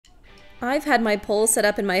I've had my pole set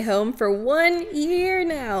up in my home for 1 year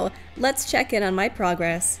now. Let's check in on my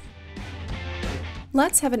progress.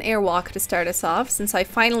 Let's have an airwalk to start us off, since I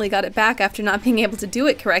finally got it back after not being able to do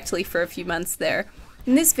it correctly for a few months there.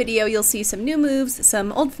 In this video, you'll see some new moves,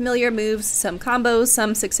 some old familiar moves, some combos,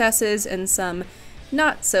 some successes, and some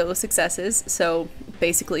not so successes, so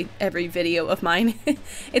basically every video of mine.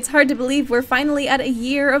 It's hard to believe we're finally at a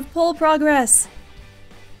year of pole progress!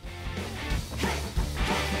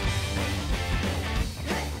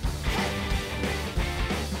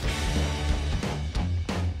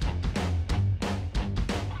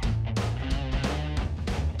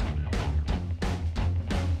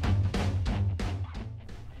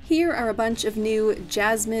 Here are a bunch of new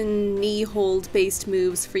Jasmine knee hold based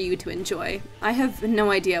moves for you to enjoy. I have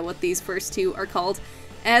no idea what these first two are called.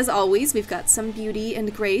 As always, we've got some beauty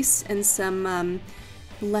and grace and some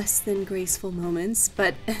less than graceful moments,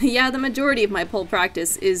 but yeah, the majority of my pole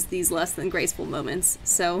practice is these less than graceful moments,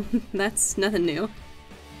 so that's nothing new.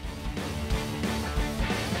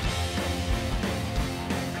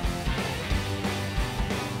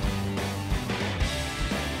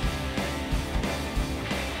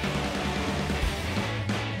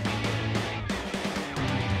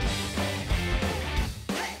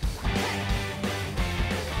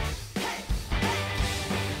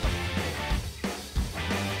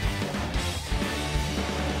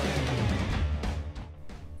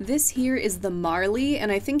 This here is the Marley,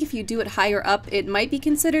 and I think if you do it higher up, it might be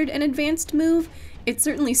considered an advanced move. It's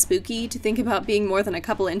certainly spooky to think about being more than a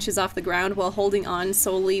couple inches off the ground while holding on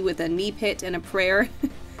solely with a knee pit and a prayer.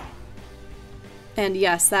 And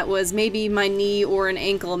yes, that was maybe my knee or an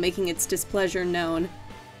ankle making its displeasure known.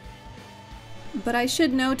 But I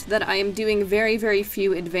should note that I am doing very, very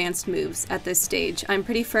few advanced moves at this stage. I'm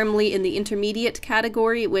pretty firmly in the intermediate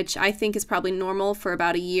category, which I think is probably normal for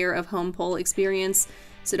about a year of home pole experience.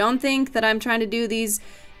 So don't think that I'm trying to do these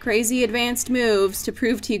crazy advanced moves to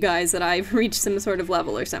prove to you guys that I've reached some sort of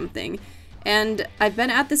level or something. And I've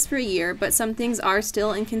been at this for a year, but some things are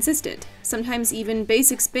still inconsistent. Sometimes even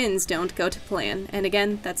basic spins don't go to plan, and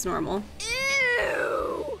again, that's normal. Ew!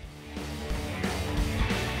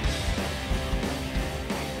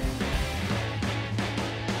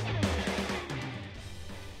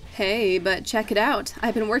 Hey, but check it out.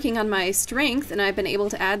 I've been working on my strength, and I've been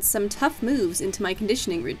able to add some tough moves into my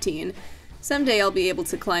conditioning routine. Someday I'll be able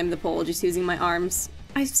to climb the pole just using my arms.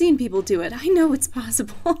 I've seen people do it. I know it's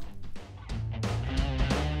possible.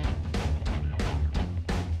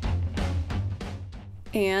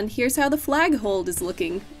 And here's how the flag hold is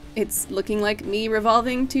looking. It's looking like me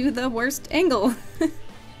revolving to the worst angle.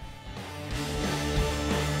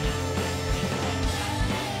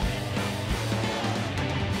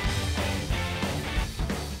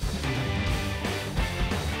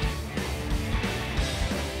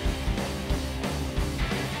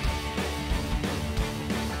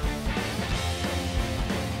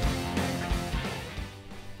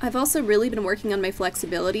 I've also really been working on my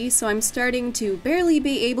flexibility, so I'm starting to barely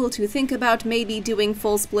be able to think about maybe doing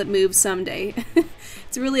full split moves someday.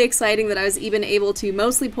 It's really exciting that I was even able to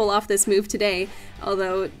mostly pull off this move today,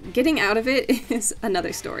 although getting out of it is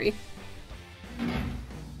another story.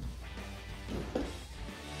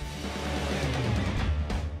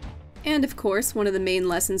 And of course, one of the main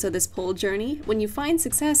lessons of this pole journey, when you find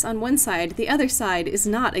success on one side, the other side is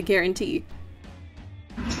not a guarantee.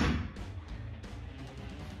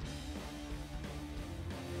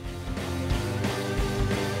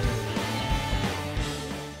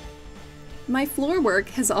 My floor work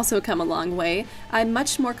has also come a long way. I'm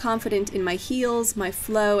much more confident in my heels, my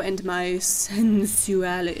flow, and my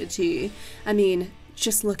sensuality. I mean,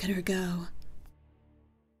 just look at her go.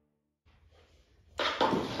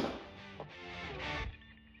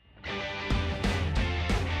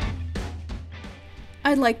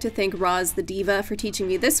 I'd like to thank Roz the Diva for teaching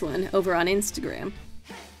me this one over on Instagram.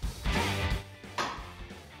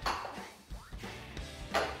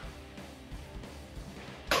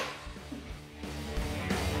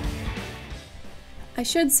 I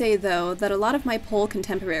should say, though, that a lot of my pole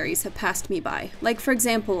contemporaries have passed me by. Like, for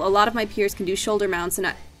example, a lot of my peers can do shoulder mounts and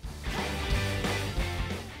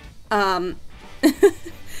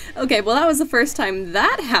Okay, well that was the first time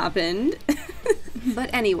that happened.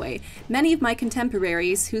 But anyway, many of my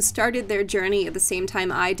contemporaries who started their journey at the same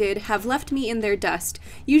time I did have left me in their dust,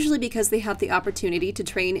 usually because they had the opportunity to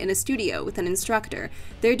train in a studio with an instructor.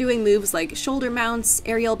 They're doing moves like shoulder mounts,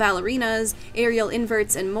 aerial ballerinas, aerial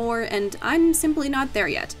inverts, and more, and I'm simply not there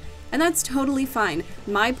yet. And that's totally fine.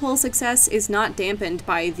 My pole success is not dampened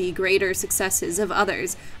by the greater successes of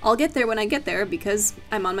others. I'll get there when I get there because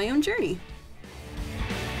I'm on my own journey.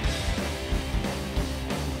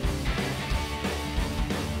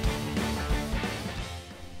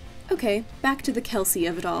 Okay, back to the Kelsey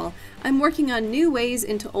of it all. I'm working on new ways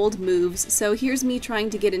into old moves, so here's me trying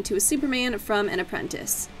to get into a Superman from an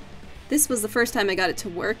apprentice. This was the first time I got it to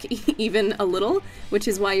work, even a little, which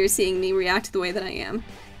is why you're seeing me react the way that I am.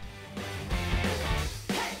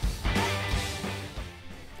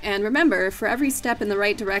 And remember, for every step in the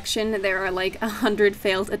right direction, there are like 100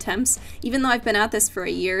 failed attempts. Even though I've been at this for a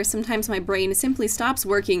year, sometimes my brain simply stops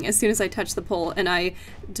working as soon as I touch the pole, and I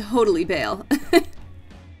totally bail.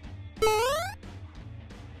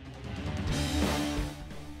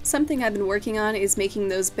 Something I've been working on is making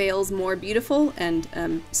those bails more beautiful and,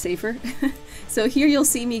 safer. So here you'll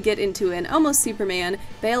see me get into an almost Superman,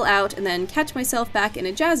 bail out, and then catch myself back in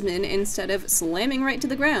a Jasmine instead of slamming right to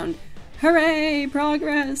the ground. Hooray!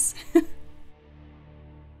 Progress!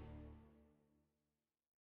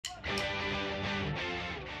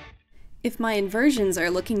 If my inversions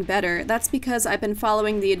are looking better, that's because I've been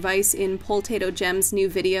following the advice in Potato Gem's new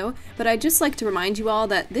video, but I'd just like to remind you all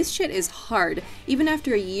that this shit is hard. Even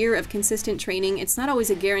after a year of consistent training, it's not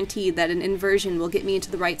always a guarantee that an inversion will get me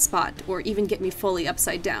into the right spot, or even get me fully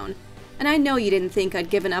upside down. And I know you didn't think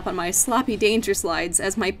I'd given up on my sloppy danger slides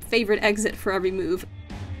as my favorite exit for every move.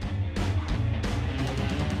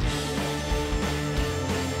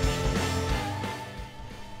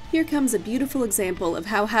 Here comes a beautiful example of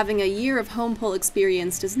how having a year of home pole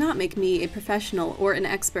experience does not make me a professional or an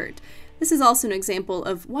expert. This is also an example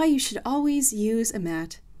of why you should always use a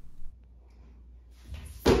mat.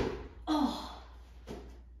 Oh.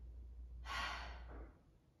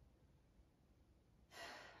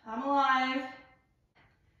 I'm alive.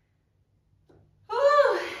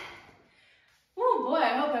 Woo. Oh boy,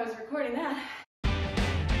 I hope I was recording that.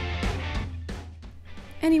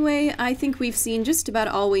 Anyway, I think we've seen just about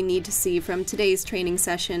all we need to see from today's training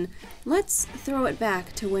session. Let's throw it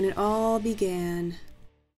back to when it all began.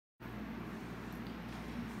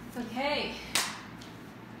 Okay,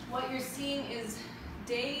 what you're seeing is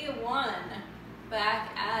day one,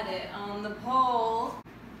 back at it on the pole.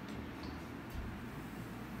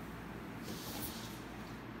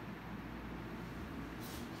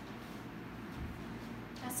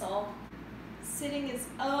 That's all. Sitting is,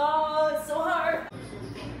 oh, it's so hard.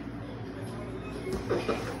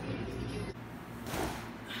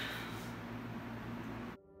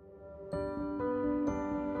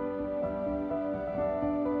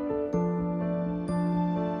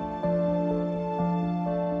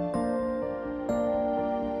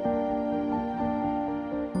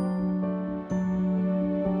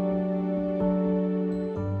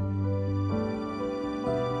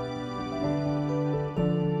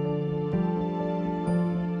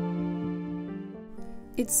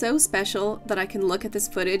 It's so special that I can look at this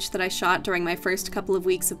footage that I shot during my first couple of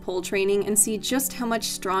weeks of pole training and see just how much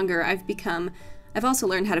stronger I've become. I've also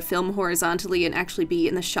learned how to film horizontally and actually be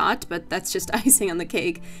in the shot, but that's just icing on the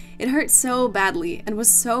cake. It hurt so badly and was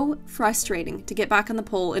so frustrating to get back on the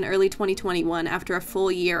pole in early 2021 after a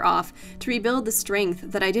full year off to rebuild the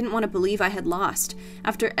strength that I didn't want to believe I had lost.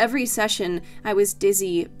 After every session, I was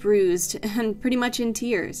dizzy, bruised, and pretty much in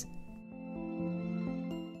tears.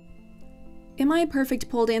 Am I a perfect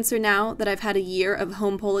pole dancer now that I've had a year of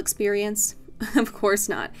home pole experience? Of course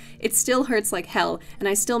not. It still hurts like hell, and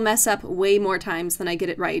I still mess up way more times than I get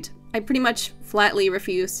it right. I pretty much flatly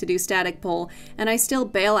refuse to do static pole, and I still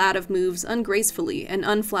bail out of moves ungracefully and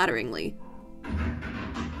unflatteringly.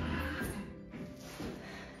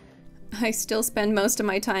 I still spend most of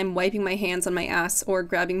my time wiping my hands on my ass or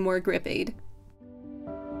grabbing more grip aid.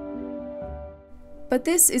 But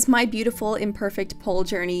this is my beautiful, imperfect pole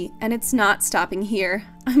journey, and it's not stopping here.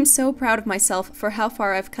 I'm so proud of myself for how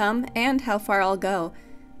far I've come and how far I'll go.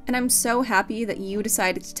 And I'm so happy that you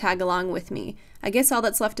decided to tag along with me. I guess all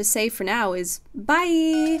that's left to say for now is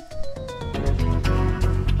bye!